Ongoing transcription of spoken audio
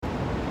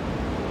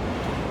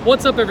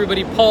What's up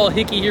everybody, Paul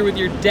Hickey here with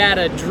your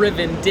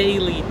data-driven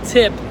daily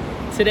tip.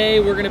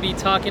 Today we're going to be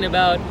talking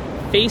about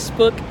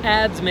Facebook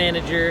Ads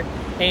Manager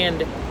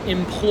and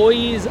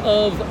employees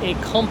of a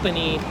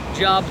company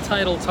job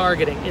title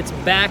targeting. It's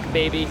back,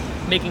 baby,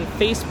 making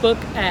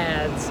Facebook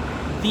ads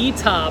the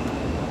top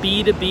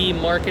B2B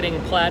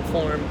marketing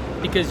platform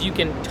because you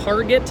can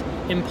target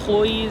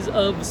employees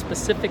of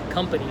specific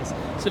companies.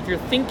 So if you're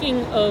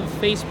thinking of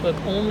Facebook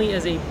only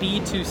as a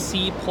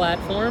B2C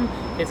platform,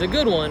 it's a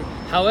good one.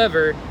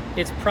 However,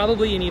 it's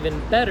probably an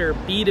even better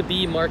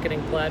B2B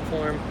marketing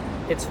platform.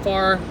 It's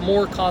far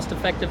more cost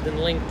effective than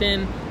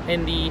LinkedIn,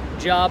 and the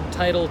job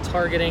title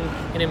targeting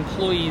and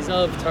employees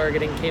of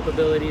targeting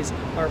capabilities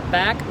are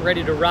back,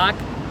 ready to rock.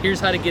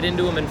 Here's how to get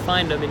into them and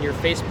find them in your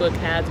Facebook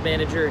Ads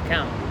Manager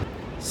account.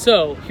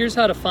 So here's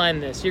how to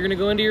find this. You're gonna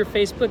go into your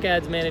Facebook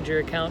Ads Manager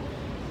account.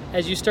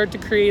 As you start to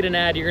create an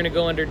ad, you're gonna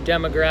go under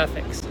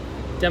demographics.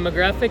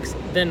 Demographics,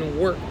 then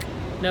work.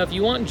 Now, if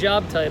you want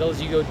job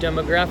titles, you go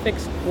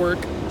demographics, work,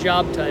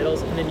 job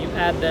titles, and then you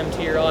add them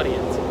to your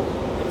audience.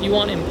 If you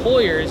want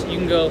employers, you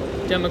can go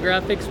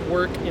demographics,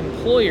 work,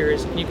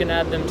 employers, and you can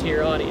add them to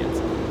your audience.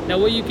 Now,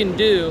 what you can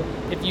do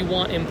if you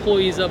want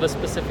employees of a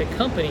specific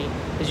company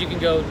is you can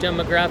go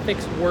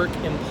demographics, work,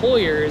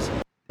 employers,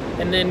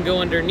 and then go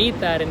underneath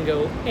that and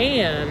go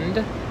and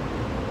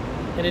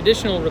an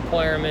additional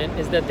requirement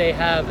is that they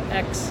have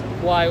X,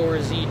 Y, or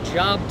Z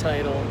job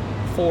title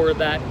for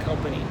that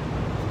company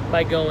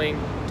by going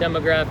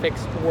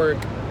demographics, work,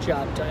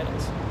 job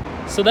titles.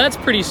 So that's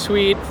pretty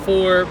sweet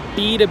for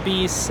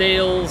B2B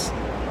sales,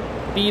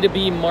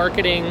 B2B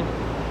marketing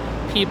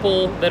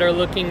people that are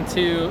looking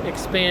to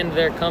expand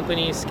their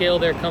companies, scale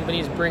their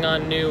companies, bring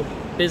on new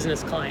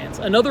business clients.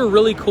 Another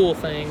really cool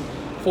thing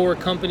for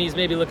companies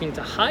maybe looking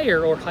to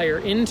hire or hire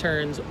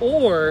interns,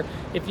 or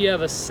if you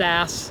have a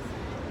SaaS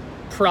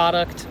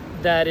product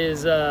that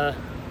is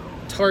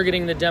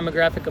targeting the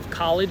demographic of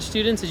college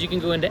students, is you can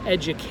go into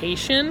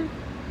education.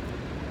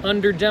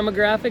 Under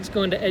demographics,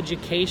 go into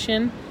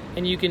education,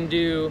 and you can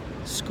do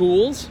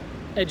schools,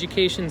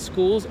 education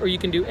schools, or you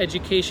can do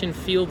education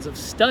fields of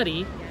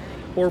study,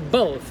 or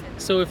both.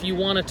 So if you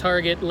want to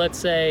target, let's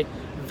say,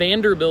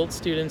 Vanderbilt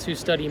students who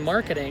study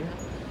marketing,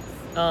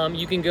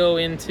 you can go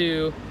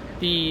into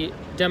the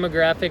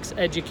demographics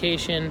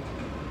education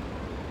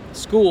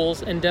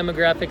schools and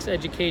demographics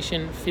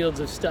education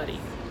fields of study.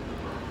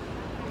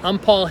 I'm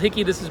Paul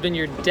Hickey. This has been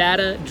your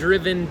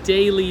data-driven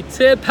daily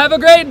tip. Have a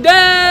great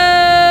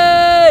day!